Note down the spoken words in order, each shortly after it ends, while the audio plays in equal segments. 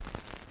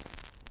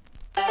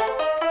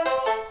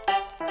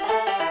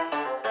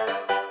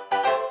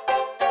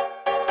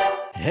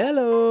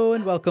Hello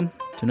and welcome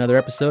to another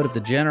episode of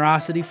the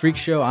Generosity Freak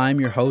Show. I'm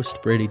your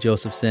host, Brady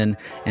Josephson,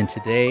 and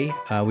today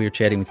we are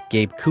chatting with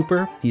Gabe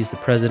Cooper. He's the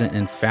president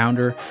and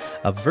founder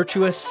of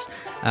Virtuous.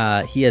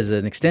 He has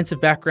an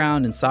extensive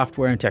background in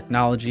software and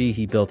technology.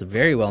 He built a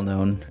very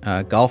well-known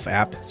golf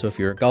app, so if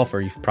you're a golfer,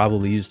 you've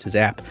probably used his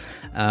app.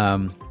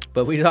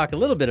 But we talk a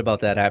little bit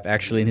about that app,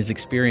 actually, and his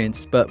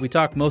experience. But we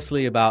talk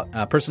mostly about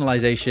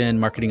personalization,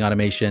 marketing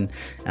automation,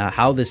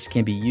 how this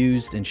can be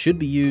used and should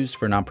be used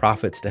for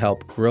nonprofits to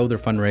help grow their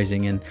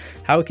fundraising, and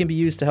how it can be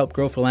used to help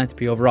grow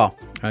philanthropy overall.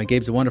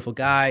 Gabe's a wonderful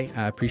guy.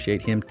 I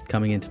appreciate him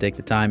coming in to take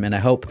the time, and I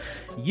hope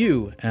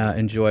you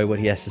enjoy what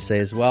he has to say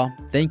as well.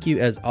 Thank you,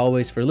 as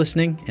always, for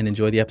listening, and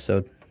enjoy the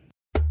episode.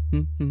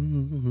 Welcome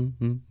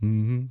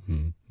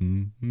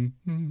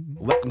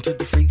to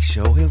the Freak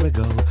Show, here we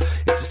go.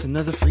 It's just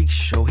another Freak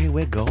Show, here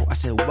we go. I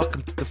said,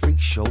 welcome to the Freak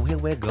Show, here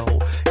we go.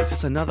 It's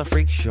just another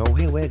Freak Show,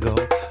 here we go.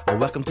 Oh,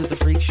 welcome to the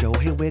Freak Show,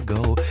 here we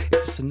go.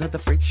 It's just another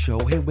Freak Show,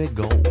 here we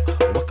go.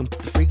 Welcome to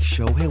the Freak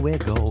Show, here we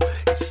go.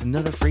 It's just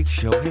another Freak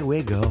Show, here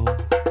we go.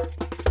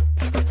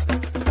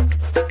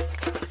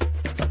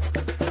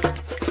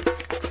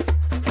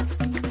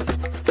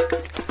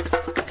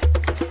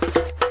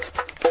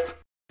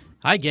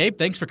 Hi, Gabe.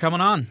 Thanks for coming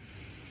on.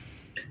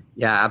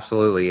 Yeah,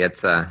 absolutely.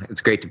 It's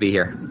great to be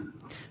here.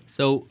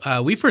 So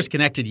we first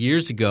connected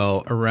years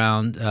ago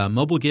around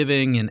mobile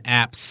giving and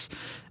apps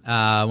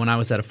when I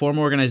was at a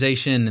former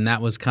organization, and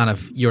that was kind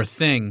of your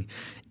thing.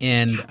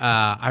 And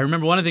I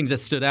remember one of the things that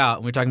stood out,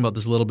 and we were talking about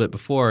this a little bit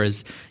before,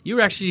 is you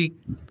were actually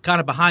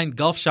kind of behind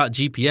Golf Shot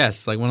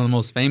GPS, like one of the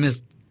most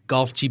famous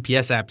golf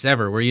GPS apps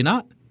ever. Were you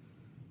not?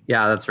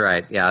 Yeah, that's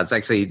right. Yeah, it's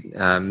actually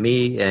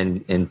me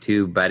and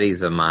two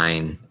buddies of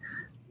mine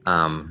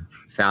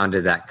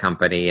founded that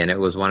company, and it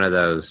was one of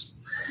those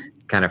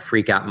kind of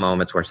freak out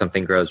moments where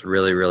something grows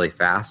really, really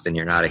fast and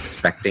you're not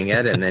expecting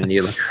it, and then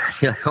you're like,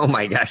 oh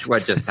my gosh,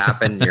 what just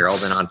happened? You're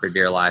holding on for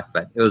dear life,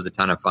 but it was a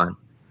ton of fun.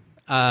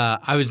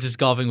 I was just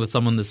golfing with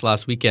someone this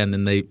last weekend,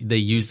 and they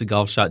used the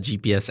Golf Shot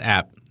GPS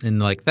app, and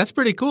like that's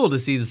pretty cool to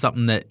see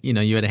something that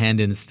you had a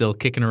hand in is still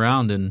kicking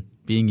around and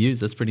being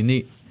used. That's pretty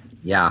neat.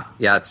 Yeah,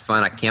 it's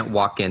fun. I can't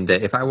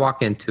if I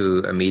walk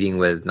into a meeting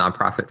with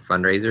nonprofit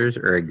fundraisers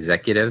or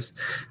executives,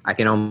 I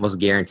can almost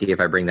guarantee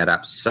if I bring that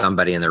up,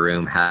 somebody in the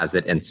room has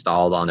it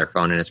installed on their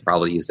phone and it's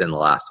probably used in the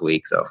last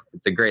week. So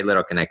it's a great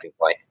little connecting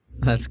point.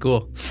 That's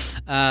cool.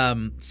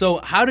 So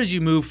how did you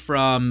move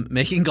from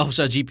making Golf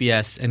Shot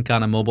GPS and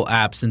kind of mobile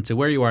apps into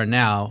where you are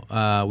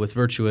now with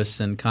Virtuous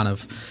and kind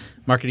of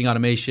marketing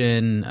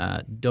automation,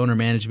 donor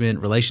management,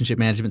 relationship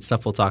management,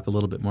 stuff we'll talk a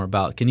little bit more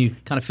about. Can you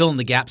kind of fill in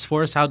the gaps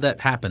for us? How'd that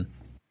happen?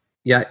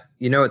 Yeah,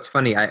 it's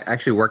funny. I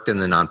actually worked in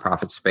the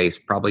nonprofit space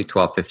probably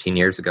 12, 15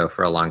 years ago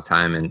for a long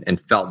time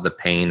and felt the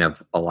pain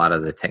of a lot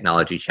of the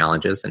technology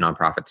challenges the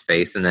nonprofits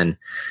face. And then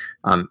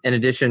in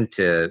addition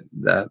to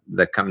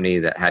the company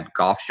that had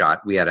Golf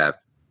Shot, we had a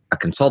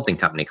consulting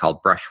company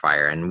called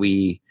Brushfire, and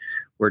we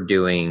were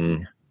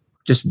doing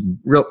just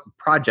real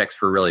projects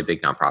for really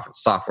big nonprofits,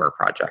 software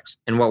projects.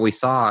 And what we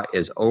saw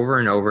is over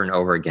and over and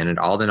over again at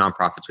all the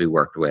nonprofits we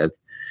worked with,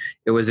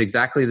 it was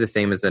exactly the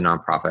same as the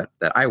nonprofit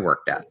that I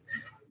worked at.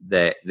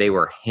 That they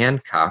were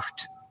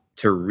handcuffed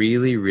to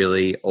really,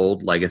 really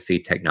old legacy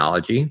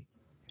technology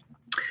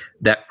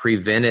that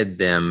prevented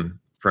them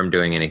from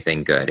doing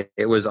anything good.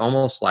 It was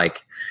almost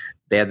like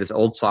they had this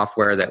old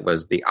software that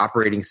was the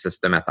operating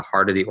system at the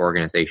heart of the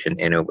organization,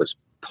 and it was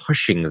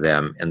pushing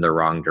them in the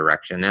wrong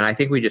direction. And I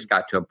think we just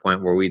got to a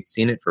point where we'd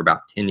seen it for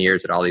about 10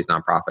 years at all these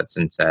nonprofits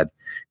and said,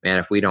 man,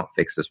 if we don't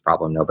fix this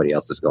problem, nobody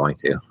else is going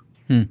to.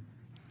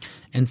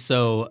 And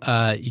so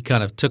you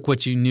kind of took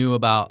what you knew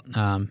about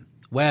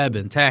web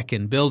and tech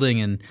and building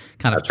and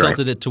kind of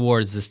tilted it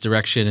towards this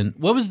direction. And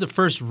what was the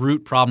first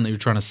root problem that you were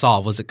trying to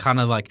solve? Was it kind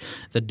of like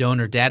the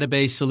donor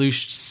database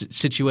solution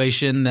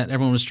situation that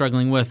everyone was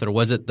struggling with, or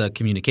was it the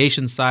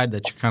communication side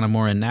that you're kind of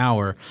more in now,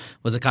 or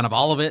was it kind of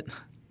all of it?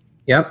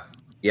 Yep.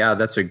 Yeah,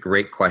 that's a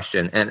great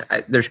question. And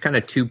there's kind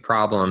of two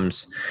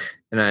problems.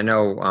 And I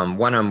know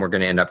one of them we're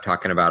going to end up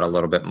talking about a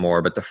little bit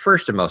more. But the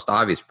first and most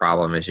obvious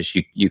problem is just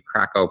you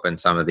crack open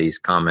some of these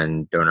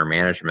common donor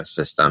management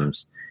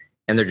systems,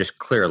 and they're just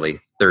clearly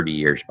 30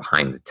 years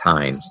behind the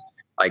times,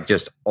 like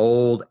just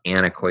old,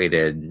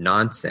 antiquated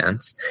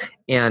nonsense.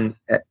 And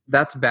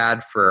that's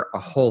bad for a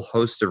whole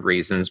host of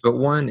reasons. But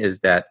one is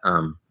that,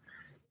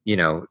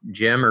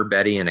 Jim or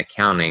Betty in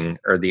accounting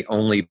are the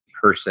only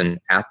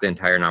person at the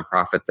entire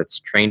nonprofit that's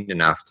trained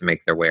enough to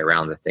make their way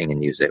around the thing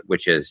and use it,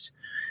 which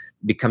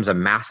becomes a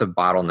massive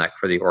bottleneck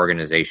for the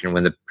organization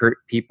when the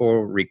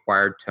people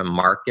required to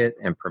market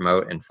and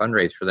promote and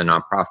fundraise for the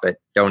nonprofit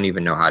don't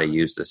even know how to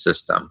use the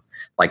system.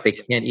 Like they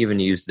can't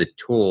even use the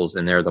tools,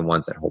 and they're the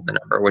ones that hold the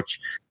number, which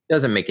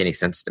doesn't make any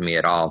sense to me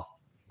at all.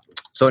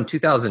 So in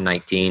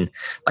 2019,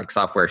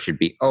 software should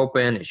be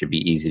open, it should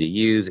be easy to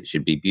use, it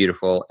should be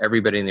beautiful.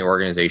 Everybody in the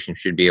organization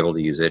should be able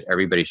to use it.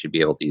 Everybody should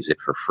be able to use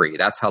it for free.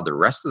 That's how the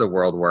rest of the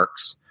world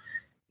works.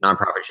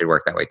 Nonprofit should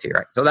work that way too,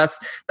 right? So that's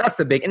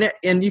the big,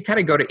 and you kind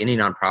of go to any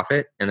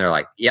nonprofit and they're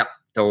like, yep,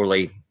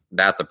 totally.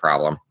 that's a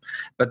problem.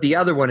 But the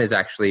other one is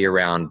actually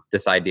around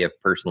this idea of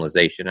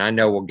personalization. And I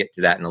know we'll get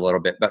to that in a little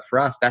bit, but for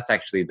us, that's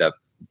actually the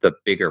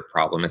bigger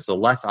problem. It's a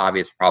less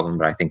obvious problem,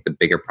 but I think the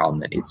bigger problem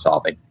that needs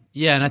solving.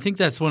 Yeah, and I think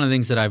that's one of the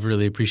things that I've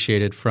really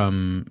appreciated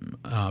from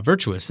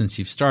Virtuous since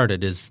you've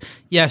started is,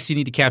 yes, you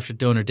need to capture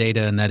donor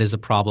data, and that is a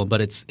problem,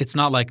 but it's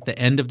not like the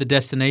end of the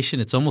destination.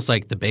 It's almost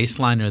like the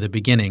baseline or the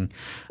beginning.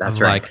 That's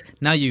of right. Like,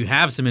 now you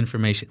have some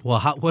information. Well,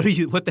 what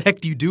the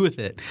heck do you do with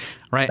it,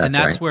 right? That's and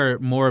that's right. where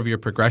more of your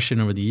progression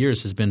over the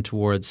years has been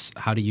towards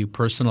how do you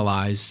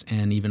personalize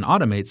and even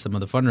automate some of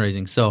the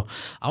fundraising. So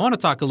I want to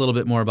talk a little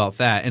bit more about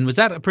that. And was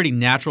that a pretty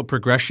natural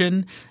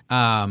progression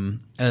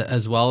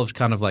as well of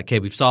kind of like, hey,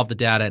 we've solved the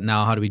data,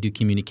 now how do we do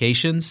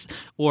communications?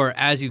 Or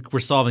as you were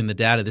solving the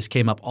data, this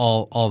came up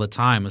all the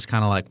time. It was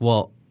kind of like,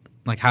 well,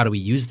 like how do we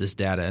use this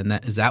data? And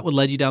is that what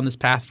led you down this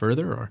path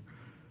further? Or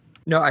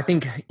no, I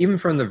think even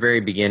from the very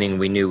beginning,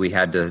 we knew we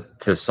had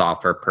to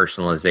solve for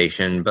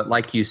personalization. But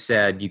like you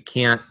said, you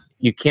can't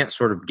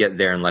sort of get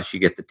there unless you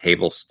get the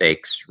table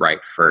stakes right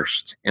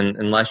first. And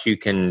unless you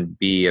can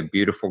be a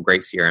beautiful,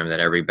 great CRM that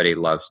everybody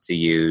loves to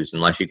use,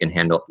 unless you can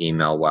handle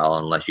email well,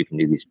 unless you can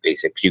do these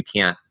basics, you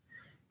can't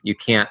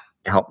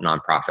help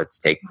nonprofits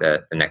take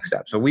the next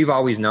step. So we've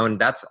always known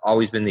that's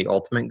always been the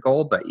ultimate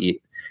goal, but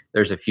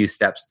there's a few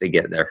steps to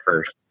get there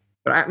first.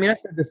 But I mean, I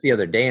said this the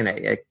other day, and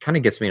it kind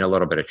of gets me in a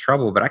little bit of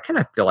trouble, but I kind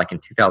of feel like in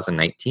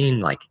 2019,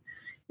 like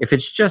if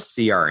it's just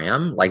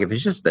CRM, like if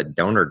it's just the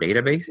donor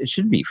database, it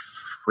should be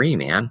free,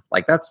 man.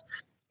 Like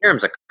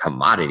CRM's a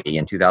commodity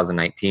in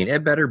 2019. You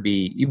better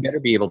be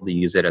able to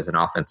use it as an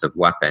offensive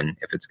weapon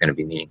if it's going to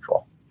be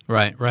meaningful.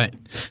 Right.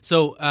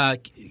 So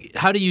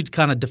how do you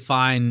kind of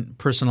define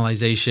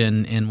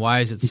personalization and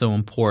why is it so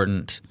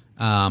important?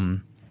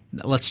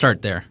 Let's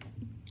start there.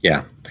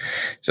 Yeah.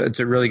 So it's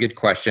a really good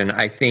question.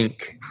 I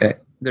think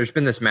there's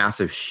been this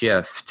massive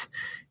shift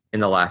in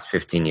the last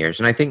 15 years.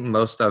 And I think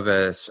most of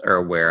us are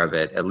aware of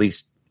it, at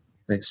least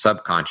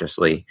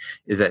subconsciously,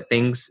 is that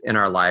things in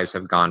our lives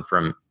have gone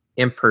from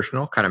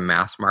impersonal, kind of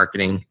mass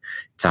marketing,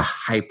 to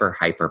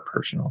hyper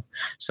personal.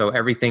 So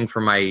everything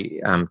from my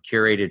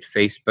curated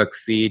Facebook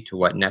feed to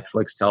what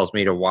Netflix tells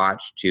me to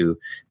watch to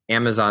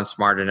Amazon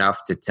smart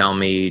enough to tell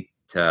me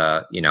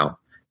to,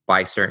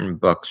 buy certain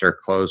books or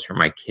clothes for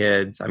my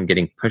kids. I'm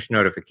getting push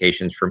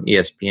notifications from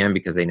ESPN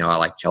because they know I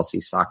like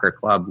Chelsea Soccer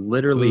Club.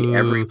 Literally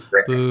every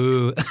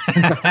We'll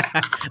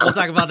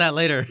talk about that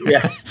later.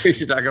 Yeah, we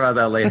should talk about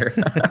that later.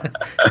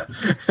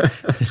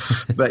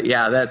 But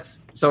yeah,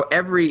 that's so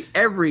every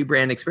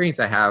brand experience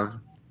I have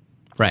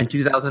in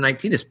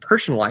 2019 is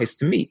personalized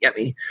to me. I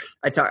mean,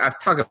 I've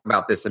talked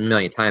about this a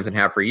million times and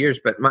have for years,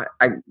 but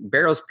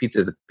Barrow's Pizza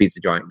is a pizza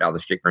joint down the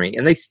street from me,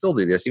 and they still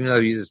do this, even though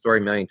I've used the story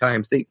a million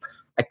times.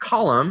 I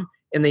call them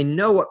and they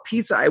know what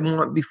pizza I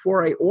want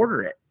before I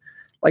order it.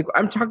 Like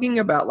I'm talking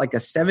about like a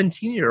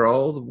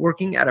 17-year-old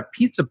working at a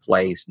pizza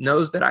place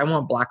knows that I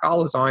want black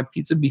olives on my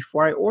pizza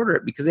before I order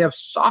it because they have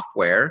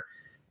software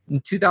in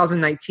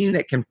 2019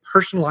 that can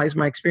personalize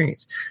my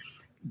experience.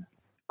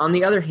 On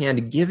the other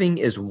hand, giving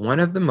is one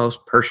of the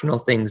most personal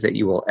things that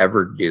you will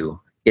ever do.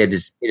 It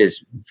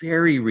is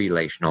very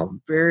relational,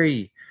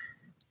 very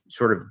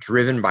sort of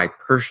driven by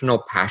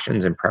personal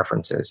passions and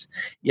preferences.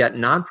 Yet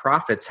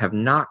nonprofits have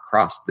not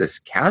crossed this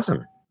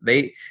chasm.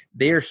 They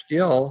are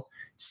still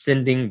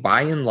sending,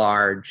 by and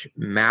large,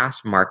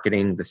 mass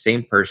marketing. The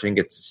same person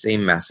gets the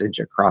same message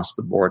across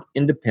the board,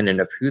 independent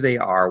of who they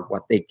are,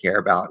 what they care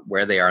about,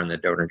 where they are in the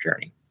donor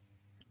journey.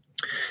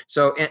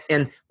 So,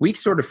 and we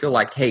sort of feel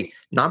like, hey,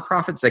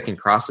 nonprofits that can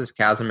cross this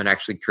chasm and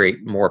actually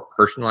create more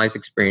personalized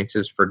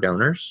experiences for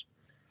donors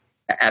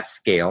at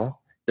scale,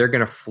 they're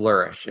going to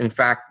flourish. In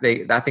fact,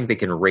 I think they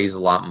can raise a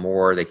lot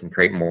more. They can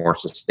create more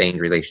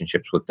sustained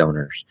relationships with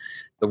donors.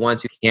 The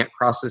ones who can't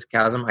cross this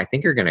chasm, I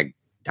think, are going to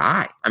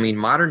die. I mean,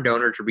 modern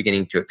donors are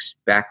beginning to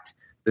expect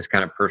this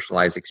kind of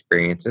personalized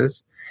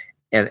experiences,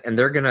 and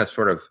they're going to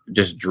sort of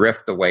just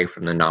drift away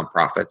from the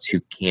nonprofits who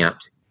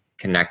can't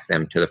connect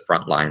them to the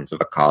front lines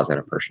of a cause in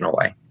a personal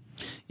way.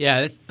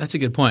 Yeah, that's a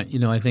good point.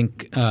 I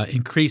think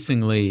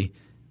increasingly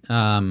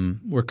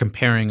we're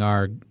comparing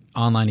our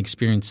online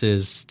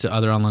experiences to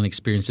other online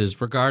experiences,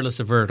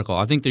 regardless of vertical.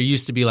 I think there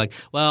used to be like,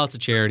 well, it's a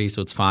charity,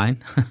 so it's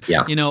fine.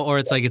 Yeah. Or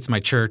it's like it's my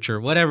church or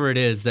whatever it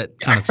is that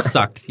kind of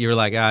sucked. You're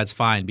like, it's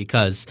fine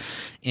because.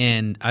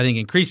 And I think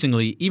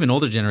increasingly, even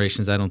older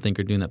generations, I don't think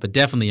are doing that, but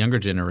definitely younger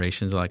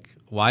generations are like,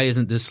 why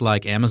isn't this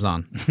like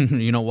Amazon?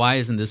 Why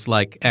isn't this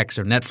like X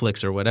or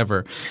Netflix or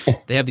whatever?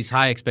 They have these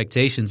high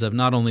expectations of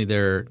not only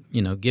their,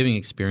 giving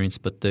experience,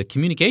 but the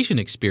communication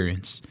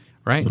experience.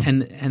 Right.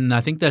 Mm-hmm. And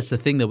I think that's the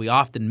thing that we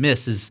often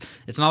miss is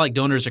it's not like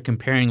donors are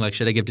comparing like,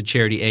 should I give to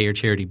charity A or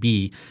charity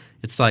B?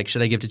 It's like,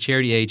 should I give to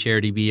charity A,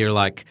 charity B, or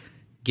like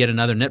get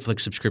another Netflix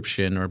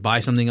subscription or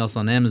buy something else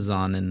on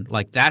Amazon? And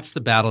like that's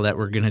the battle that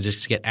we're going to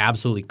just get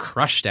absolutely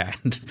crushed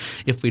at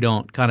if we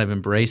don't kind of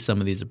embrace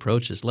some of these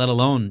approaches, let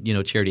alone,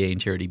 charity A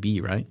and charity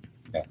B, right?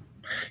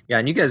 Yeah.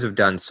 And you guys have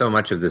done so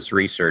much of this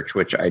research,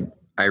 which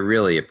I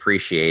really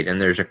appreciate. And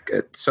there's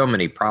so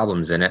many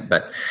problems in it.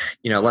 But,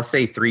 let's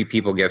say 3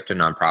 people give to a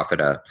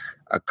nonprofit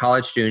a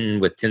college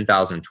student with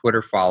 10,000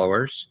 Twitter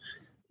followers,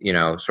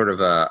 sort of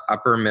a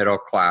upper middle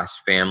class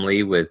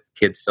family with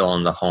kids still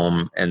in the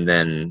home, and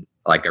then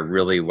like a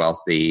really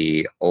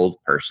wealthy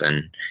old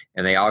person.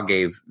 And they all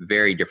gave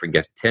very different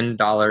gifts,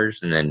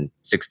 $10 and then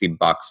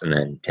 $60 and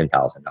then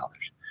 $10,000.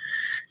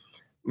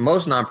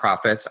 Most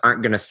nonprofits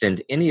aren't going to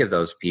send any of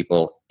those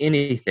people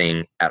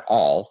anything at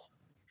all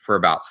for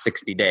about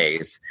 60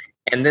 days.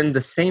 And then the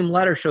same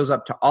letter shows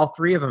up to all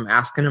three of them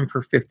asking them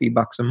for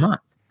 $50 a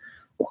month.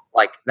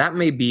 Like, that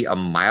may be a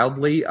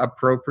mildly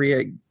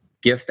appropriate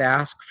gift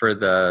ask for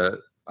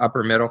the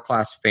upper middle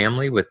class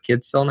family with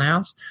kids still in the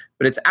house,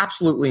 but it's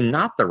absolutely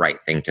not the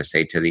right thing to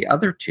say to the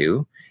other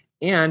two.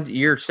 And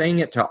you're saying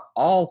it to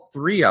all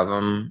three of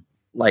them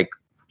like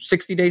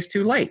 60 days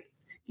too late.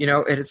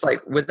 And it's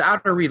like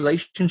without a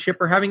relationship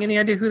or having any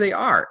idea who they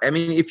are. I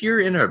mean, if you're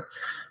in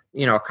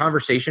a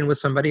conversation with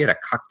somebody at a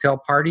cocktail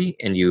party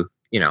and you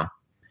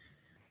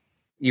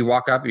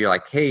walk up, you're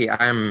like, hey,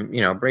 I'm,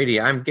 Brady,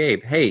 I'm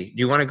Gabe. Hey, do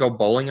you want to go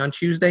bowling on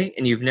Tuesday?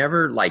 And you've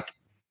never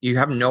you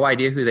have no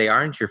idea who they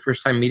are and it's your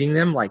first time meeting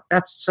them. Like,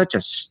 that's such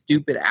a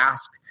stupid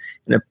ask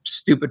and a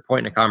stupid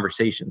point in a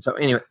conversation. So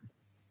anyway,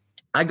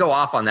 I go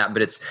off on that,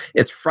 but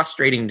it's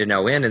frustrating to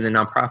no end. And the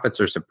nonprofits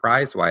are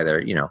surprised why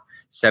they're,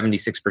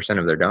 76%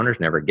 of their donors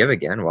never give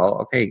again. Well,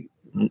 okay,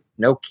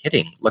 no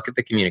kidding. Look at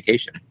the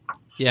communication.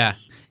 Yeah.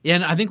 Yeah,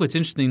 and I think what's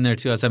interesting there,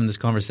 too, I was having this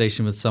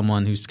conversation with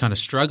someone who's kind of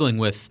struggling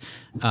with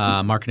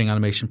marketing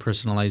automation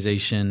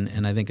personalization,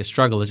 and I think a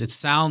struggle is it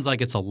sounds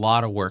like it's a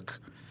lot of work.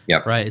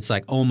 Yep. Right. It's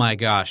like, oh my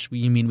gosh,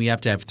 you mean we have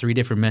to have 3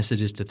 different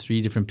messages to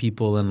 3 different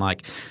people, and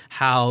like,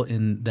 how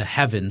in the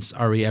heavens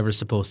are we ever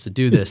supposed to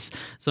do this?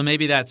 So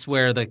maybe that's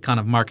where the kind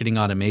of marketing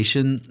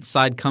automation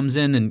side comes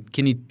in. And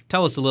can you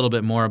tell us a little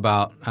bit more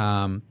about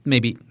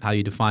maybe how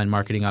you define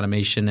marketing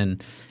automation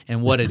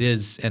and what it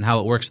is and how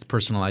it works with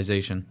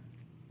personalization?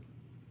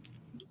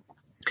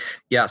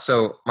 Yeah,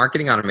 so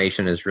marketing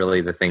automation is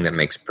really the thing that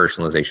makes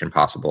personalization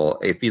possible.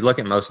 If you look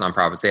at most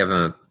nonprofits, they have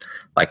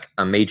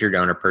a major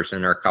donor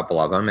person or a couple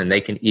of them, and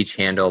they can each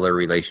handle their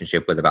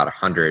relationship with about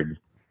 100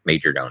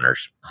 major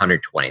donors,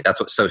 120. That's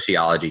what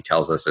sociology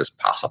tells us is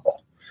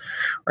possible,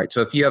 right?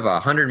 So if you have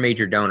 100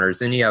 major donors,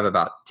 then you have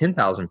about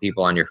 10,000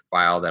 people on your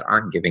file that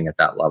aren't giving at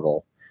that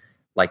level.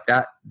 Like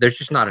that, there's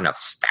just not enough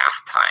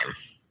staff time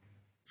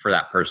for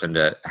that person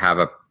to have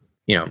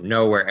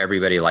know where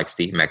everybody likes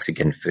to eat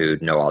Mexican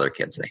food, know all their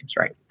kids' names,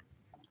 right?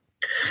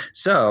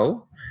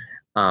 So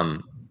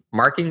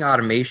marketing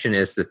automation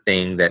is the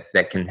thing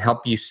that can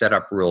help you set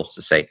up rules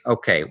to say,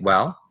 okay,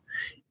 well,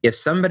 if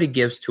somebody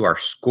gives to our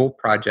school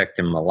project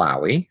in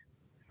Malawi,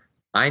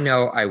 I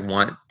know I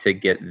want to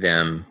get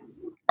them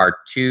our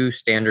 2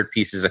 standard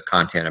pieces of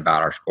content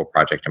about our school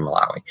project in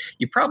Malawi.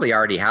 You probably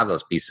already have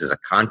those pieces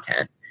of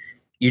content.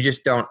 You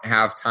just don't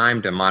have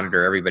time to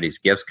monitor everybody's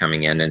gifts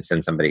coming in and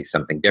send somebody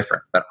something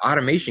different. But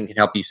automation can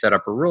help you set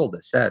up a rule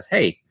that says,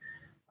 hey,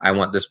 I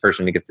want this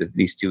person to get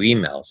these 2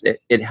 emails.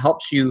 It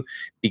helps you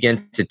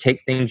begin to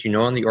take things in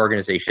the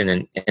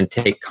organization and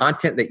take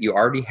content that you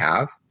already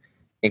have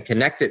and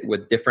connect it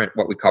with different,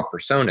 what we call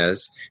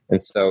personas.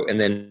 And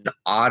then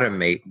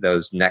automate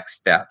those next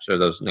steps or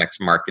those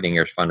next marketing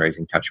or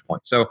fundraising touch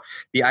points. So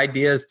the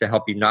idea is to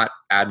help you not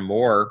add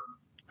more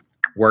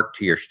work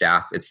to your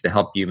staff. It's to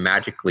help you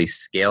magically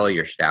scale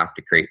your staff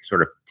to create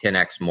sort of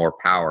 10x more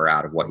power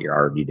out of what you're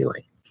already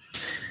doing.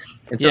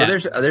 And so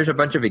there's a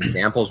bunch of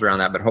examples around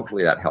that, but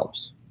hopefully that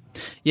helps.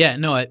 Yeah,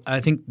 no,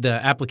 I think the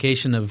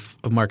application of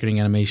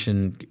marketing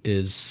automation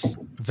is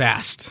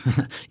vast.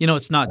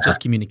 It's not just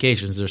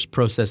communications. There's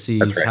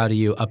processes. Right. How do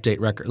you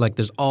update record? Like,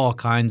 there's all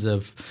kinds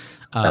of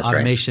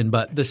automation.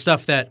 Right. But the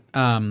stuff that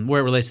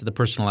where it relates to the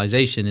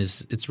personalization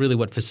it's really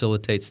what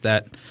facilitates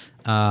that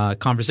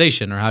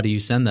conversation, or how do you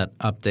send that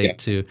update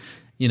to,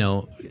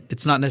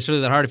 it's not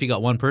necessarily that hard if you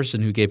got one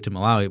person who gave to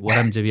Malawi. What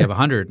happens if you have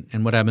 100?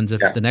 And what happens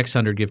if the next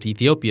 100 give to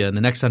Ethiopia and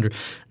the next 100?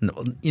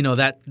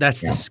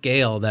 That's the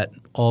scale that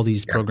all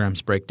these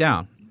programs break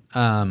down.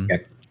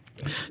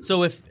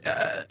 So if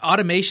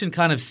automation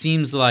kind of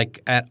seems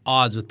like at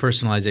odds with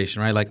personalization,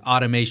 right? Like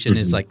automation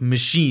is like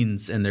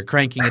machines and they're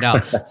cranking it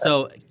out.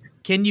 So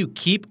can you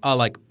keep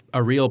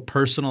a real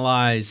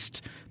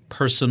personalized,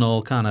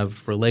 personal kind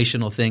of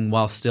relational thing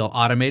while still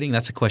automating?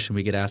 That's a question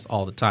we get asked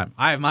all the time.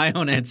 I have my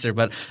own answer,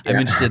 but I'm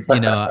interested,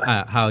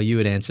 how you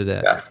would answer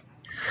that. Yes.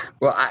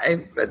 Well,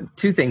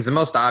 2 things. The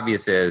most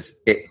obvious is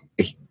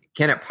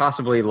can it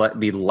possibly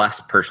be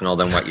less personal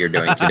than what you're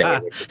doing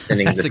today?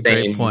 Sending the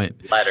same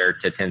letter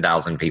to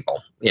 10,000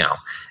 people,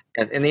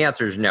 and the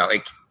answer is no.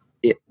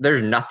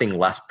 There's nothing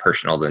less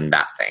personal than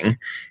that thing.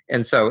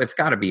 And so it's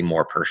got to be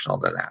more personal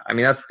than that. I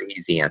mean, that's the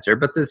easy answer.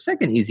 But the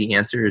second easy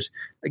answer is,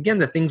 again,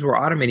 the things we're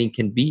automating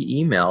can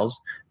be emails.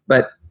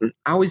 But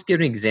I always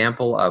give an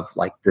example of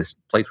like this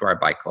place where I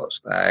buy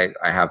clothes. I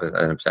have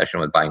an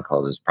obsession with buying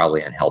clothes. It's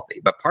probably unhealthy.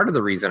 But part of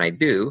the reason I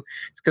do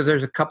is because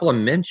there's a couple of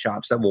men's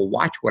shops that will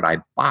watch what I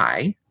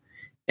buy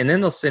And then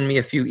they'll send me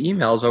a few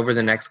emails over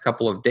the next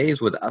couple of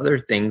days with other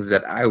things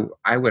that I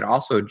would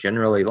also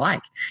generally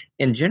like.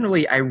 And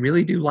generally, I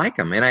really do like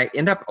them. And I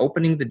end up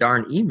opening the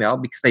darn email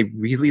because I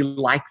really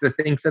like the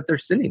things that they're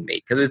sending me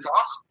because it's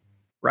awesome.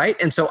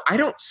 Right. And so I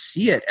don't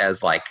see it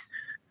as like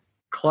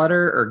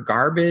clutter or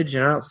garbage.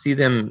 And I don't see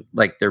them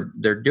like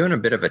they're doing a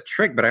bit of a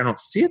trick, but I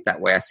don't see it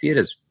that way. I see it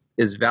as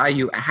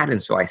value add.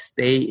 And so I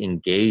stay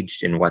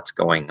engaged in what's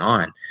going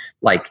on.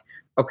 Like,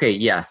 okay,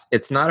 yes,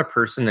 it's not a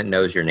person that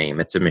knows your name.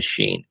 It's a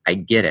machine. I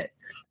get it.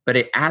 But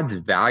it adds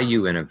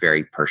value in a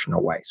very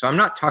personal way. So I'm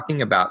not talking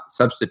about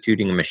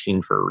substituting a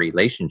machine for a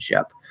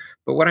relationship.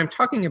 But what I'm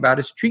talking about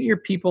is treat your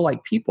people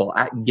like people.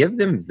 Give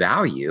them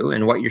value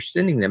in what you're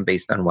sending them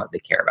based on what they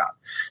care about.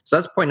 So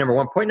that's point number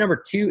one. Point number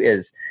two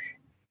is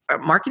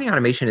marketing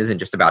automation isn't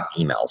just about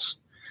emails.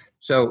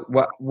 So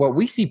what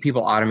we see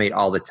people automate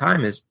all the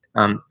time is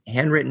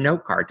handwritten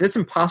note cards. It's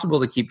impossible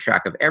to keep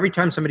track of. Every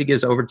time somebody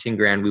gives over 10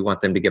 grand, we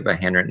want them to give a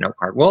handwritten note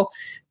card. Well,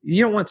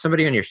 you don't want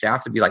somebody on your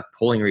staff to be like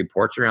pulling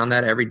reports around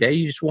that every day.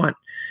 You just want,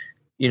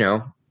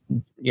 John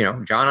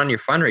on your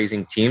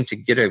fundraising team to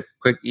get a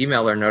quick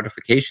email or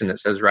notification that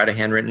says, write a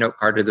handwritten note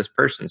card to this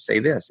person, say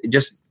this.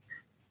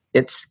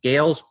 It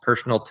scales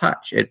personal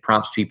touch. It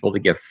prompts people to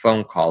give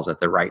phone calls at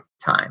the right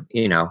time,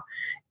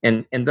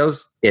 and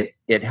those,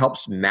 it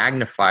helps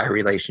magnify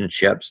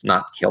relationships,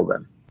 not kill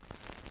them.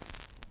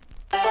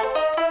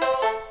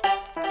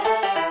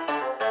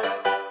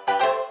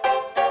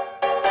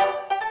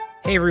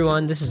 Hey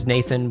everyone, this is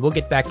Nathan. We'll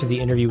get back to the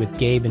interview with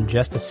Gabe in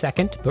just a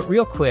second, but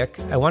real quick,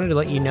 I wanted to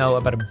let you know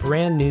about a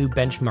brand new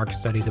benchmark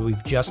study that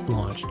we've just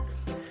launched.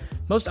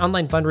 Most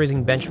online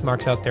fundraising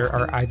benchmarks out there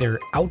are either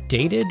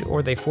outdated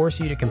or they force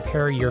you to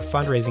compare your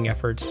fundraising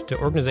efforts to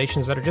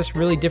organizations that are just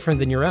really different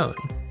than your own.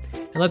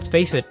 And let's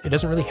face it, it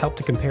doesn't really help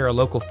to compare a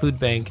local food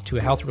bank to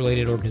a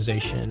health-related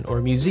organization, or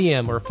a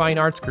museum, or a fine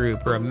arts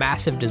group, or a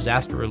massive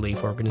disaster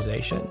relief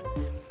organization.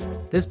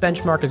 This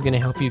benchmark is going to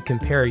help you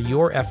compare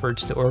your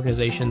efforts to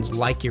organizations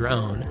like your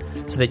own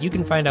so that you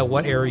can find out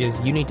what areas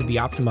you need to be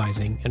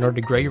optimizing in order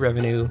to grow your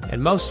revenue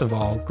and, most of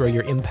all, grow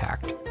your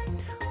impact.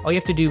 All you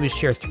have to do is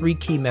share 3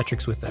 key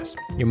metrics with us: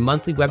 your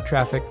monthly web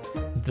traffic,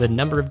 the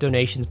number of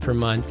donations per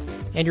month,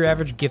 and your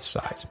average gift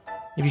size.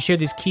 If you share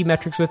these key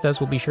metrics with us,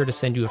 we'll be sure to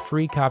send you a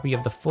free copy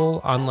of the full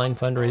online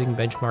fundraising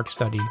benchmark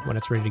study when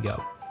it's ready to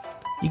go.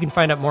 You can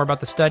find out more about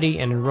the study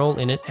and enroll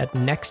in it at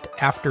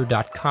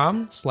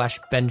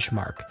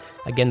nextafter.com/benchmark.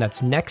 Again,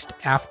 that's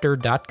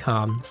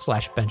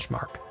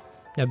nextafter.com/benchmark.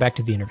 Now back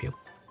to the interview.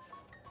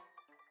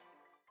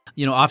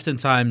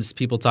 Oftentimes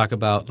people talk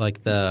about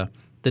like the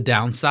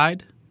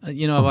downside, of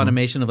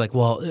automation, of like,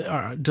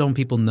 well, don't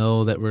people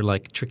know that we're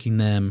like tricking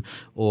them,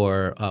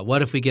 or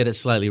what if we get it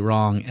slightly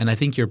wrong? And I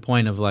think your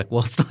point of like,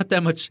 well, it's not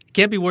that much, it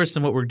can't be worse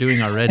than what we're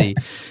doing already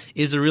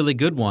is a really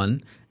good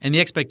one. And the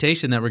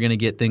expectation that we're going to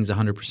get things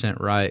 100%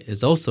 right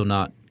is also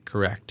not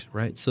correct,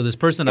 right? So this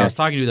person that I was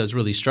talking to that was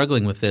really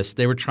struggling with this,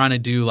 they were trying to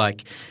do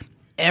like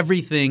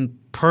everything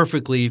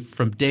perfectly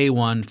from day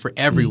one for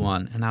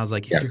everyone. And I was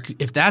like,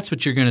 if that's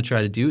what you're going to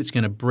try to do, it's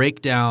going to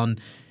break down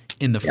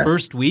in the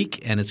first week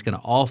and it's going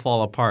to all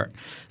fall apart.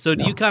 So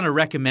do you kind of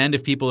recommend,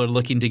 if people are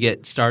looking to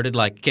get started,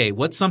 like, okay,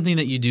 what's something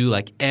that you do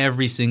like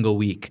every single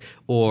week?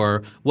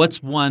 Or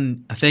what's a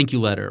thank you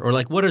letter? Or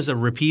like, what is a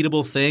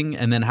repeatable thing?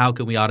 And then how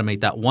can we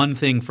automate that one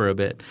thing for a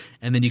bit?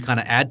 And then you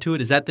kind of add to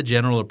it. Is that the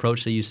general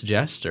approach that you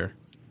suggest? Or?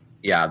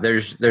 Yeah,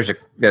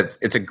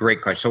 it's a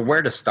great question. So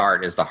where to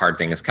start is the hard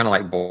thing. It's kind of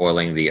like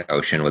boiling the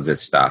ocean with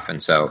this stuff.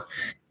 And so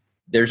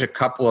there's a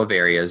couple of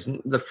areas.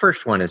 The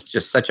first one is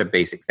just such a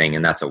basic thing,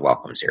 and that's a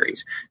welcome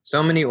series.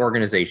 So many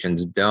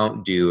organizations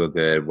don't do a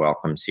good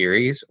welcome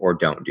series or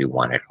don't do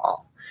one at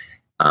all.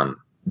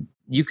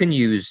 You can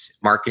use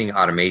marketing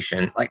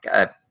automation. Like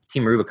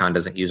Team Rubicon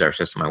doesn't use our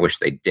system. I wish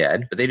they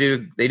did, but they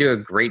do a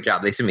great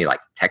job. They send me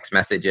like text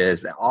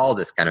messages, all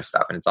this kind of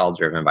stuff, and it's all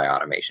driven by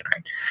automation,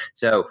 right?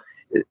 So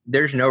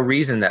there's no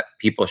reason that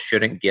people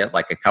shouldn't get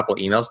like a couple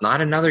emails,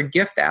 not another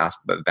gift ask,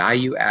 but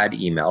value add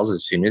emails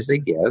as soon as they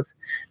give.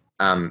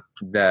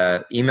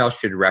 The email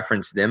should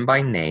reference them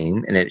by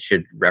name, and it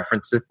should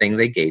reference the thing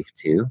they gave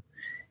to.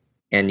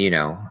 And,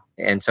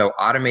 and so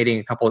automating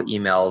a couple of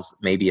emails,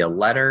 maybe a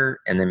letter,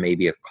 and then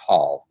maybe a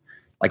call.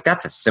 Like,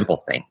 that's a simple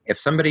thing. If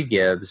somebody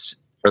gives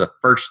for the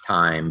first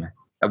time,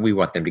 we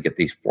want them to get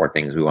these 4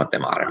 things. We want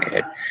them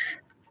automated.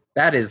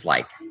 That is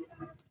like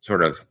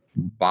sort of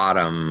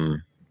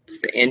bottom.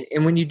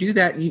 And when you do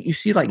that, you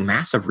see like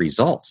massive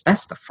results.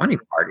 That's the funny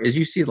part, is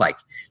you see like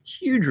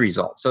huge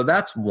results. So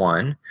that's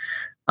one.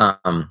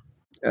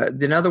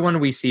 Another one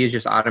we see is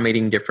just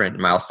automating different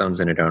milestones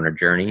in a donor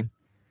journey.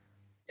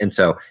 And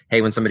so,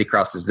 hey, when somebody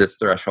crosses this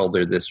threshold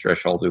or this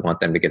threshold, we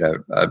want them to get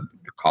a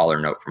call or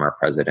note from our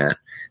president.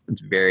 It's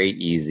very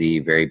easy,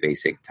 very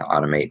basic to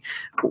automate.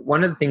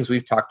 One of the things I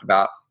talked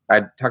about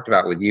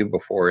with you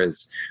before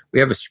is we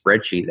have a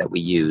spreadsheet that we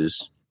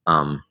use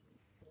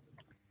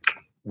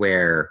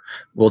where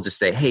we'll just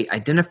say, hey,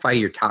 identify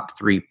your top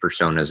 3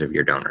 personas of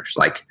your donors.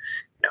 Like,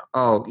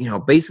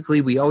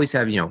 basically we always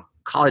have,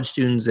 college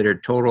students that are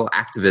total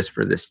activists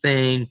for this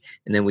thing.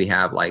 And then we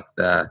have like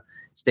the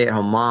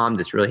stay-at-home mom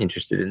that's really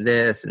interested in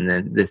this. And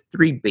then the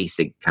 3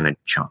 basic kind of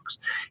chunks.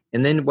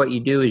 And then what you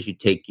do is you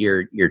take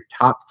your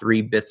top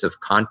 3 bits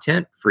of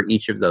content for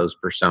each of those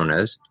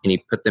personas and you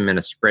put them in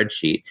a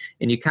spreadsheet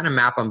and you kind of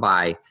map them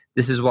by,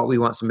 this is what we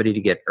want somebody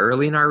to get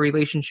early in our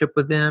relationship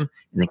with them,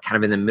 and then kind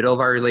of in the middle of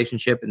our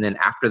relationship, and then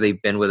after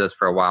they've been with us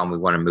for a while and we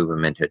want to move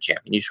them into a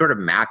champion. You sort of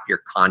map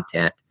your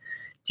content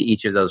to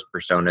each of those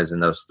personas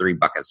in those 3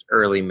 buckets,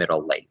 early,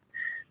 middle, late.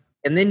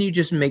 And then you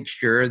just make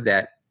sure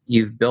that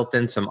you've built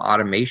in some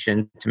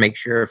automation to make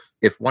sure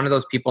if one of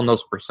those people in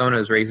those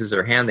personas raises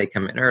their hand, they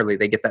come in early,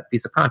 they get that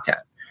piece of content,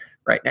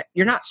 right? Now,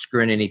 you're not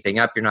screwing anything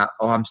up. You're not,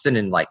 I'm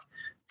sending like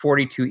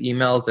 42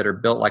 emails that are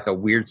built like a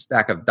weird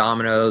stack of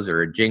dominoes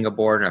or a Jenga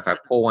board. And if I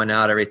pull one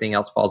out, everything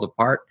else falls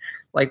apart.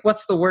 Like,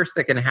 what's the worst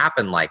that can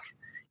happen? Like,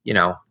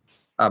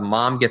 a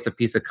mom gets a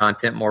piece of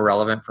content more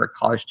relevant for a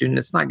college student.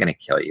 It's not going to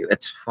kill you.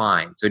 It's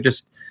fine. So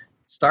just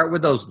start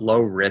with those low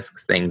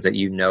risk things that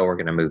are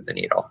going to move the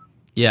needle.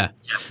 Yeah.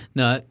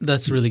 No,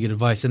 that's really good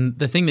advice. And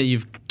the thing that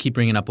you keep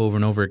bringing up over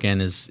and over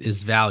again is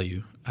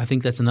value. I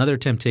think that's another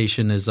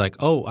temptation is like,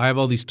 oh, I have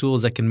all these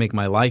tools that can make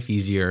my life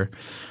easier.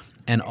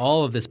 And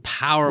all of this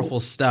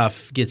powerful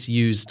stuff gets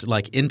used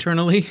like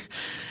internally.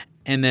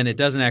 And then it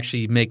doesn't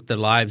actually make the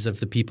lives of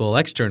the people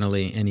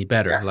externally any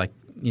better. Yes. Like,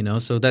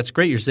 so that's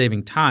great. You're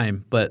saving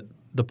time. But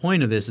the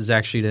point of this is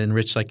actually to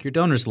enrich like your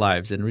donors'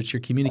 lives, enrich your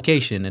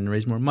communication, and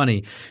raise more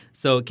money.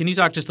 So can you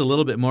talk just a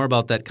little bit more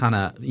about that kind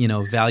of,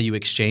 value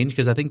exchange?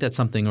 Because I think that's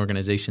something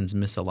organizations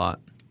miss a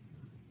lot.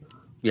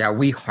 Yeah,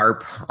 we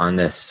harp on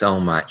this so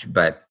much,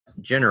 but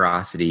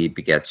generosity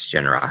begets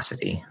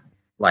generosity.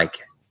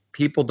 Like,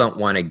 people don't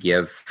want to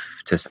give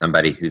to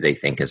somebody who they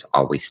think is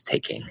always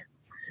taking.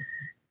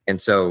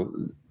 And so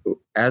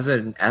as a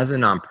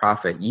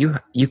nonprofit,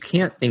 you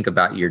can't think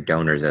about your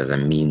donors as a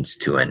means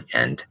to an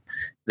end.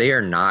 They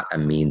are not a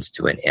means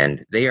to an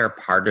end. They are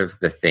part of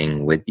the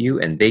thing with you,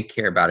 and they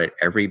care about it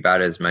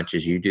about as much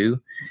as you do.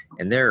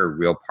 And they're a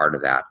real part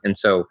of that. And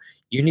so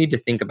you need to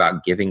think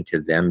about giving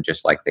to them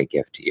just like they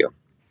give to you.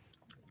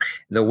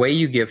 The way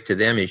you give to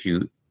them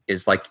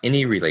is like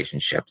any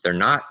relationship. They're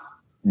not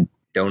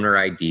donor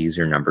IDs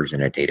or numbers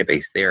in a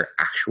database. They are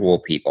actual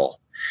people.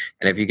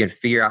 And if you can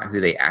figure out who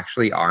they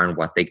actually are and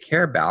what they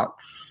care about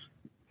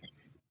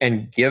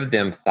and give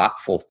them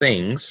thoughtful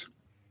things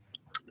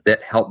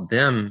that help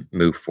them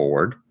move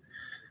forward,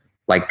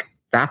 like,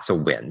 that's a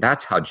win.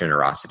 That's how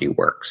generosity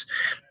works.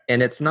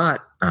 And it's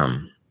not,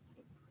 what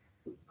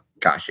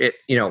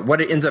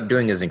it ends up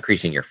doing is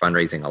increasing your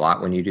fundraising a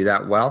lot when you do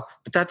that well,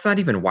 but that's not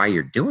even why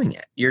you're doing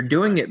it. You're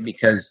doing it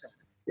because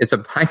it's a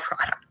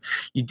byproduct.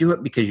 You do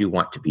it because you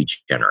want to be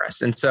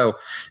generous. And so,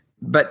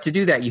 but to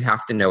do that, you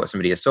have to know what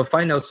somebody is. So if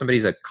I know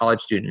somebody's a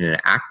college student and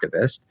an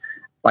activist,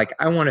 like,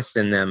 I want to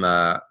send them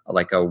a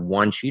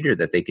one-sheeter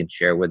that they can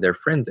share with their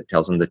friends that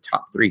tells them the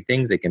top 3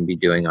 things they can be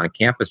doing on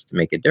campus to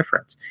make a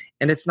difference.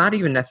 And it's not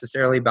even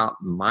necessarily about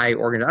I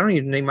don't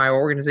even need my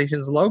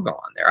organization's logo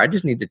on there. I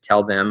just need to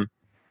tell them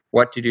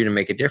what to do to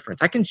make a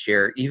difference. I can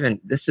share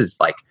this is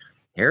like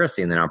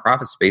heresy in the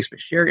nonprofit space, but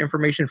share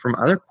information from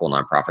other cool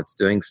nonprofits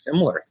doing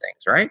similar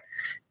things, right?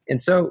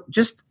 And so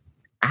just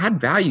add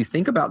value.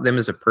 Think about them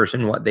as a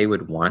person, what they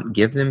would want,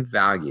 give them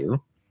value.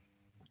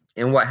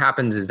 And what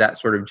happens is that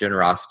sort of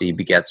generosity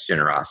begets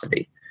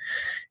generosity,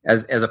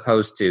 as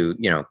opposed to,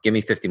 give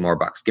me 50 more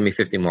bucks, give me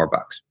 50 more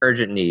bucks,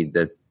 urgent need,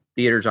 the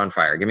theater's on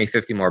fire, give me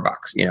 50 more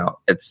bucks.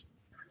 It's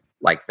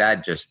like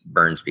that just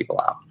burns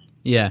people out.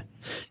 Yeah.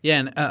 Yeah.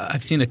 And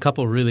I've seen a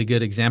couple really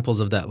good examples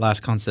of that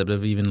last concept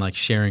of even like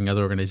sharing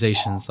other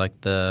organizations.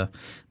 Like the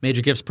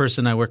major gifts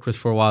person I worked with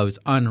for a while was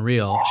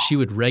unreal. She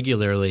would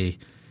regularly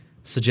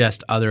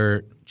suggest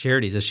other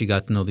charities as she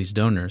got to know these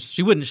donors.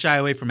 She wouldn't shy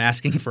away from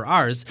asking for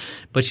ours,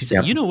 but she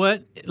said, You know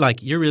what?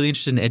 Like, you're really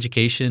interested in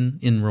education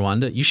in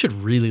Rwanda. You should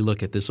really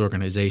look at this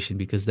organization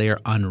because they are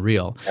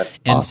unreal. That's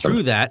and awesome.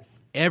 Through that,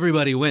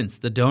 everybody wins.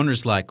 The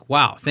donor's like,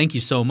 wow, thank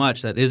you so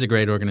much. That is a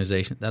great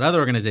organization. That other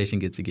organization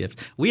gets a gift.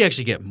 We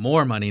actually get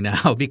more money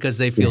now because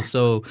they feel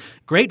so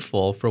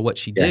grateful for what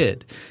she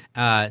did.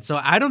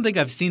 So I don't think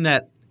I've seen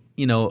that,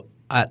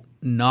 at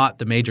not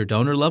the major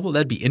donor level.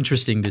 That'd be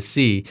interesting to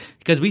see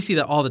because we see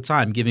that all the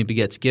time. Giving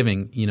begets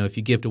giving. If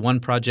you give to one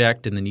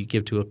project and then you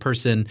give to a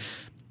person,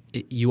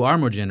 you are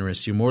more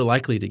generous. You're more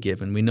likely to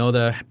give. And we know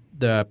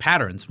the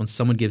patterns. When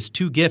someone gives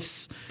 2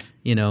 gifts,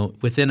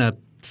 within a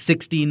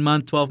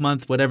 16-month,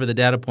 12-month, whatever the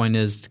data point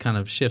is, kind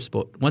of shifts.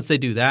 But once they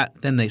do that,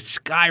 then they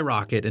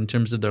skyrocket in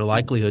terms of their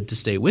likelihood to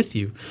stay with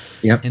you.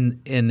 Yep.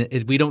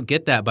 And we don't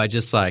get that by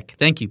just like,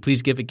 thank you,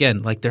 please give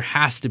again. Like, there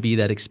has to be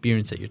that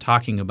experience that you're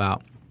talking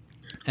about.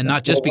 And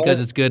not just because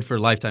it's good for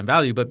lifetime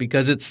value, but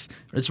because it's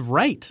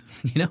right.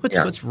 It's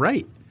what's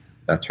right.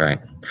 That's right.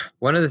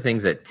 One of the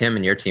things that Tim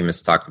and your team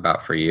has talked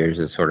about for years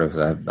is sort of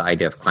the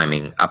idea of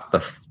climbing up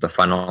the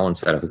funnel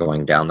instead of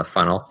going down the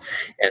funnel.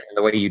 And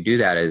the way you do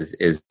that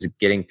is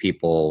getting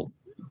people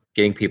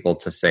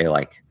to say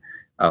like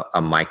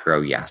a micro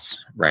yes,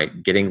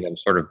 right? Getting them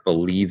sort of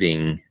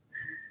believing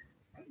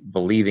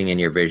believing in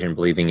your vision,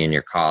 believing in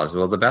your cause.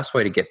 Well, the best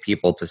way to get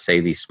people to say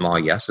these small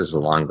yeses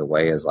along the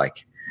way is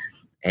like,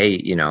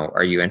 hey,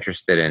 are you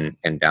interested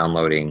in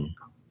downloading,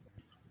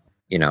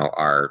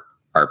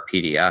 our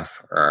PDF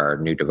or our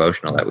new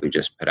devotional that we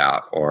just put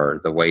out, or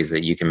the ways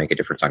that you can make a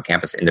difference on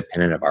campus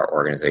independent of our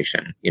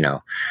organization,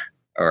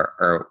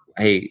 or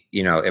hey,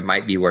 it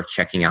might be worth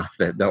checking out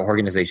the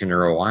organization in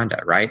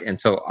Rwanda, right? And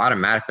so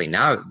automatically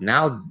now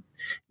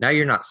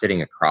you're not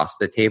sitting across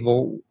the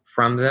table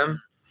from them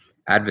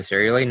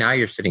adversarially. Now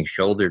you're sitting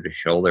shoulder to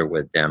shoulder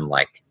with them,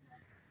 like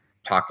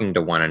talking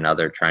to one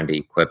another, trying to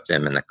equip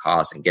them in the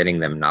cause and getting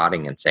them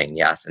nodding and saying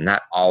yes. And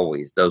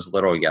those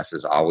little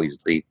yeses always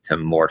lead to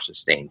more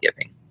sustained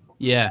giving.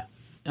 Yeah.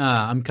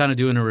 I'm kind of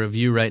doing a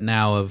review right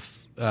now of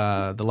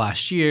the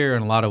last year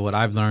and a lot of what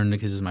I've learned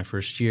because this is my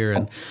first year.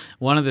 And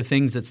one of the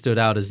things that stood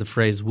out is the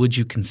phrase, would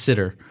you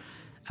consider?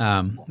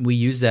 We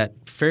use that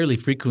fairly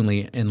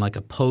frequently in like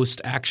a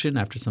post action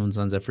after someone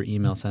signs up for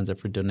email, signs up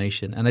for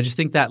donation. And I just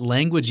think that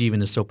language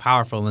even is so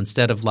powerful.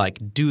 Instead of like,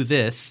 do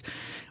this,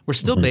 we're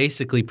still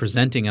basically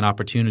presenting an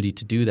opportunity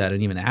to do that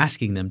and even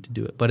asking them to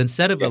do it. But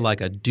instead of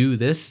a do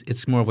this,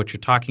 it's more of what you're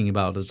talking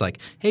about is like,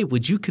 hey,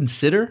 would you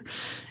consider?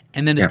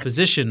 And then it's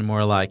positioned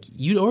more like,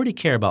 you already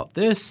care about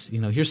this.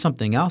 Here's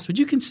something else. Would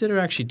you consider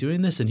actually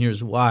doing this? And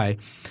here's why.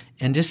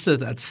 And just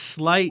that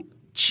slight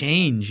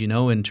change,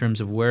 in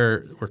terms of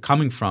where we're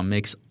coming from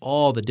makes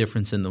all the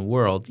difference in the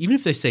world. Even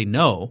if they say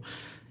no,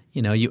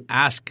 you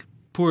ask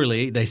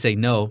poorly, they say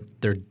no,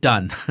 they're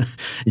done.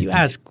 You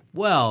ask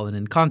well, and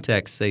in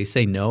context, they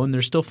say no, and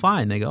they're still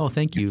fine. They go, oh,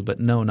 thank you, but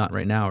no, not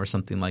right now, or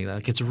something like that.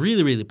 Like, it's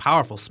really, really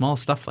powerful, small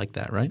stuff like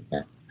that, right?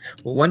 Yeah.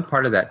 Well, one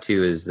part of that,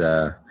 too, is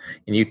and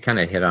you kind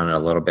of hit on it a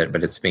little bit,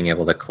 but it's being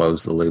able to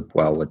close the loop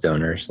well with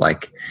donors.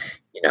 Like,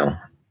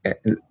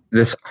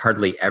 this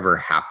hardly ever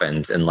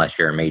happens unless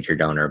you're a major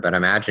donor, but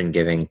imagine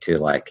giving to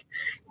like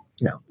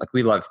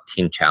we love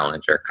Teen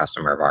Challenge, or a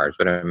customer of ours,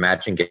 but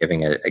imagine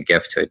giving a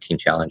gift to a Teen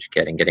Challenge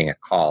kid and getting a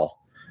call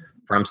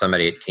from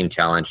somebody at Teen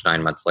Challenge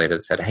 9 months later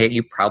that said, hey,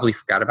 you probably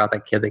forgot about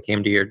that kid that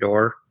came to your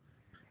door.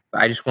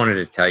 I just wanted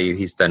to tell you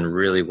he's done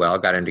really well,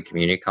 got into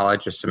community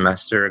college a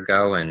semester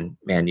ago, and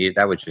man,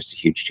 that was just a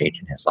huge change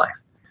in his life.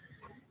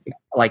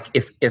 Like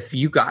if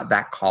you got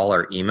that call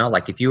or email,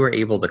 like if you were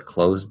able to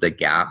close the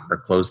gap or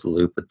close the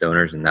loop with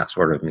donors in that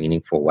sort of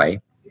meaningful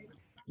way,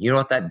 you know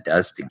what that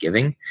does to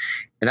giving?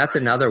 And that's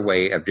another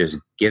way of just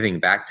giving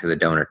back to the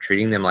donor,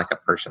 treating them like a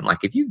person.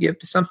 Like if you give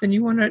to something,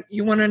 you want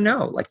to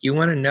know, like you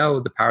want to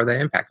know the power of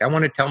that impact. I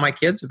want to tell my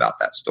kids about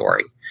that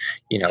story,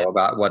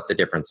 about what the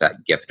difference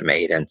that gift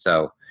made. And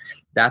so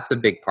that's a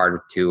big part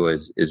of too,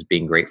 is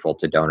being grateful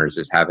to donors,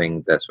 is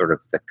having the sort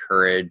of the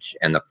courage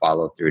and the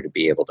follow through to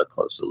be able to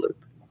close the loop.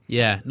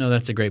 Yeah, no,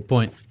 that's a great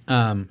point.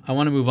 I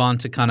want to move on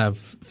to kind of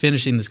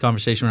finishing this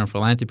conversation around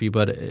philanthropy,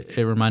 but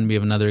it reminded me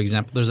of another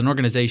example. There's an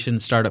organization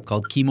startup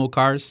called Chemo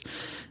Cars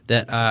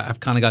that I've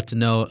kind of got to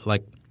know,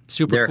 like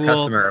super cool.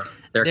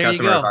 They're a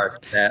customer of ours.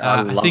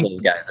 I love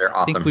those guys. They're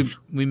awesome. I think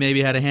we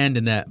maybe had a hand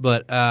in that,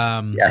 but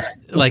yes.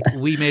 Like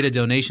we made a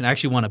donation. I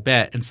actually won a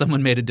bet, and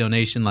someone made a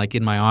donation like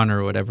in my honor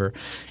or whatever.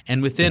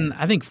 And within,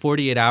 I think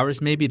 48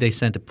 hours maybe, they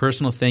sent a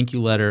personal thank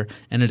you letter,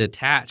 and it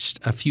attached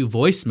a few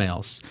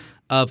voicemails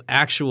of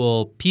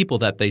actual people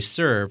that they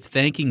serve,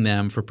 thanking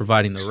them for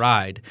providing the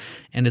ride.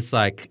 And it's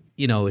like,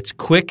 it's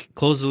quick,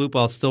 close the loop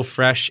while it's still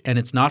fresh, and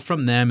it's not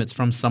from them, it's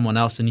from someone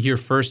else. And you hear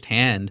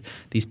firsthand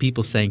these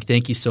people saying,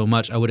 thank you so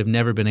much. I would have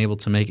never been able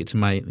to make it to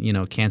my,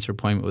 cancer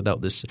appointment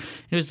without this.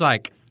 It was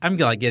like, I'm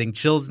like getting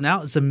chills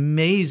now. It's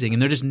amazing.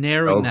 And they're just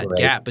narrowing that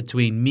gap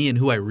between me and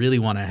who I really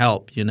want to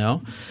help,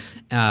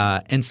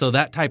 And so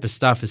that type of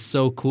stuff is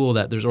so cool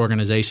that there's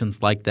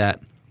organizations like that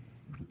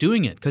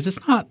doing it, because it's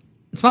not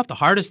the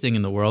hardest thing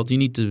in the world. You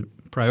need to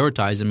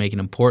prioritize and make it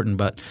important,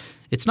 but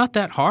it's not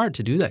that hard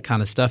to do that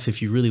kind of stuff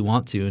if you really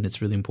want to, and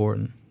it's really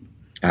important.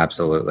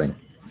 Absolutely.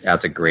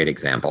 That's a great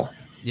example.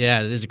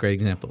 Yeah, it is a great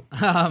example.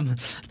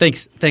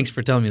 Thanks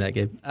for telling me that,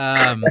 Gabe.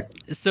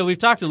 So we've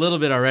talked a little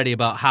bit already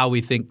about how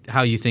you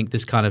think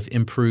this kind of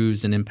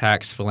improves and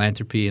impacts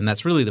philanthropy, and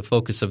that's really the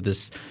focus of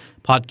this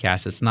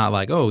podcast. It's not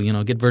like,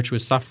 get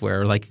Virtuous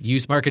software or like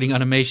use marketing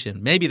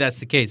automation. Maybe that's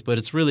the case, but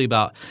it's really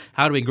about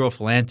how do we grow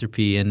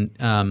philanthropy, and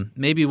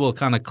maybe we'll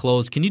kind of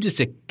close. Can you just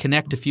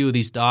connect a few of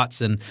these dots,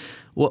 and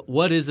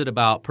what is it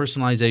about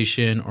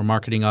personalization or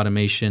marketing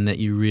automation that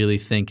you really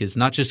think is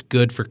not just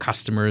good for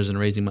customers and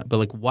raising money, but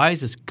like why is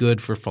this good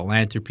for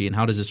philanthropy, and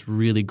how does this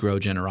really grow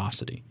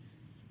generosity?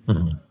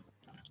 Mm-hmm.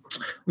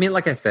 I mean,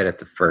 like I said at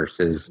the first,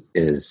 is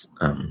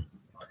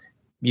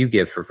you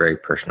give for very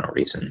personal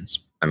reasons.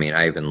 I mean,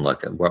 I even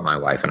look at what my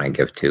wife and I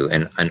give to,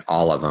 and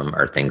all of them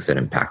are things that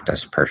impact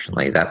us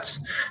personally.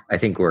 I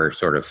think we're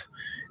sort of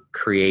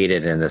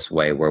created in this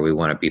way where we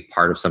want to be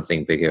part of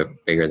something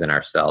bigger than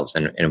ourselves,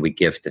 and we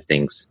give to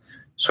things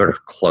sort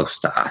of close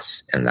to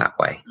us in that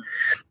way.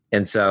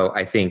 And so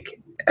I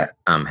think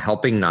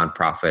helping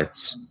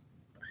nonprofits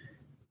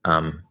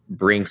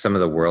bring some of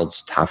the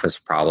world's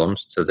toughest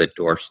problems to the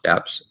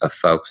doorsteps of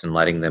folks and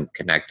letting them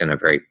connect in a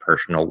very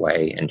personal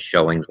way and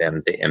showing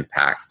them the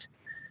impact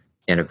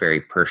in a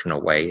very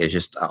personal way is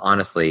just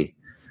honestly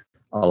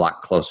a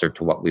lot closer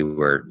to what we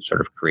were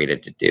sort of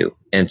created to do.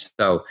 And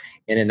so,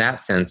 and in that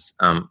sense,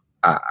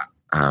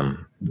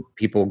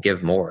 people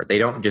give more. They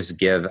don't just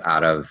give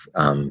out of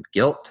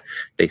guilt.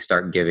 They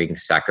start giving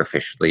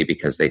sacrificially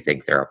because they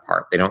think they're a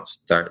part. They don't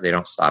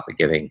stop at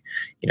giving,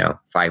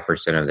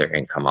 5% of their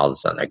income. All of a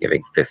sudden, they're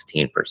giving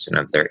 15%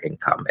 of their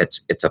income.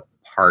 It's a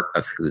part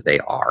of who they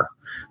are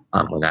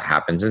when that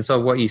happens. And so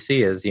what you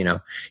see is,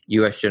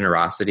 U.S.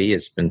 generosity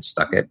has been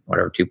stuck at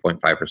whatever 2.5%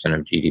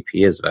 of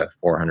GDP is about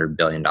 $400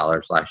 billion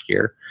last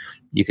year.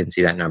 You can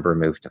see that number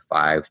move to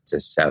 $5 to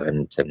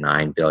 $7 to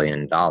 $9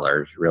 billion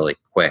really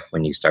quick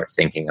when you start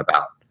thinking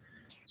about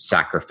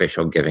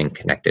sacrificial giving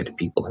connected to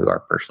people who are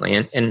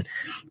personally. And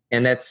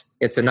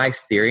it's a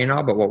nice theory and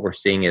all, but what we're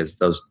seeing is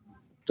those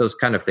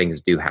kind of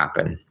things do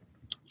happen.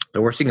 So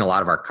we're seeing a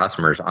lot of our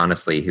customers,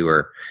 honestly, who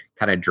are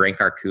kind of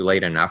drank our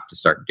Kool-Aid enough to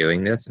start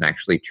doing this and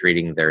actually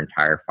treating their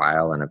entire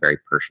file in a very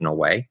personal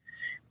way.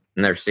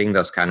 And they're seeing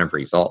those kind of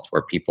results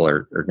where people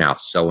are now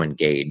so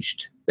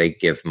engaged. They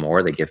give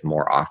more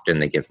often,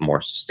 they give more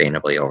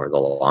sustainably over the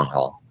long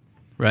haul.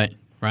 Right.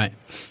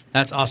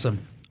 That's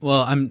awesome.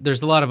 Well,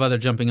 there's a lot of other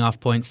jumping off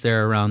points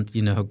there around,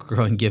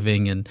 growing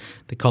giving and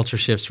the culture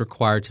shifts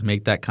required to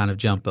make that kind of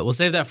jump. But we'll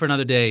save that for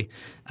another day.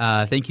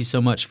 Thank you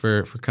so much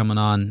for coming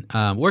on.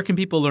 Where can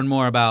people learn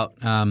more about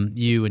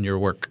you and your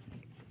work?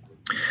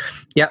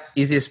 Yeah,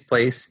 easiest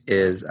place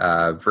is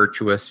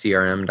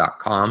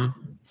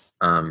virtuouscrm.com,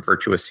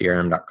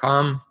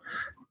 virtuouscrm.com.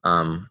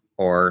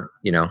 Or,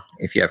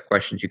 if you have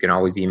questions, you can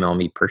always email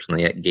me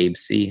personally at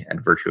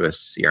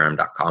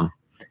gabec@virtuouscrm.com.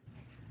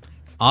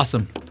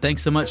 Awesome.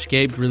 Thanks so much,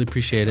 Gabe. Really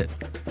appreciate it.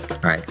 All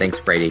right. Thanks,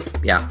 Brady.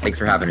 Yeah, thanks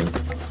for having me.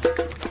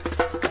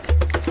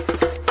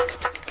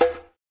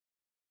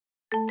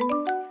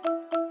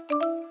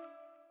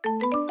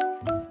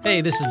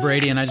 Hey, this is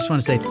Brady, and I just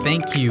want to say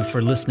thank you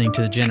for listening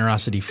to the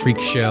Generosity Freak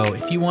Show.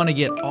 If you want to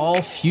get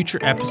all future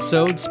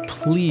episodes,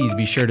 please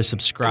be sure to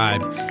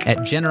subscribe at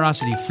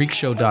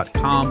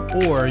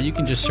generosityfreakshow.com, or you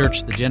can just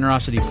search the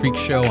Generosity Freak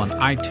Show on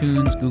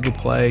iTunes, Google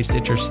Play,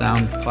 Stitcher,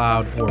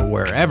 SoundCloud, or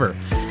wherever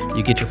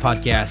you get your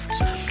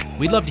podcasts.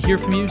 We'd love to hear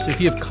from you, so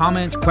if you have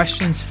comments,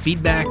 questions,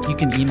 feedback, you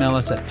can email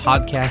us at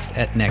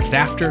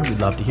podcast@nextafter. We'd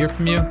love to hear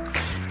from you.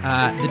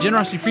 The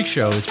Generosity Freak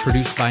Show is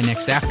produced by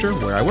NextAfter,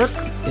 where I work.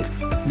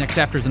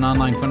 NextAfter is an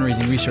online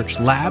fundraising research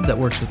lab that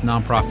works with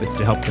nonprofits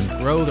to help them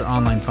grow their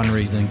online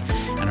fundraising,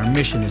 and our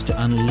mission is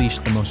to unleash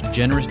the most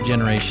generous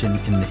generation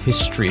in the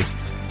history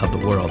of the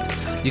world.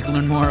 You can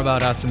learn more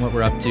about us and what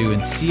we're up to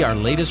and see our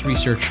latest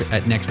research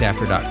at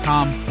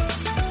nextafter.com.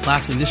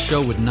 Lastly, this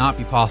show would not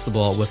be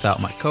possible without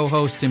my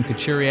co-host, Tim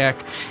Kachuriak,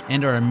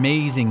 and our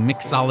amazing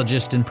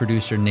mixologist and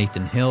producer,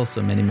 Nathan Hill.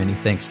 So many, many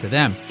thanks to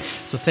them.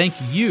 So thank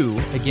you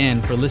again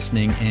for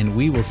listening, and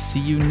we will see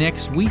you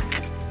next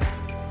week.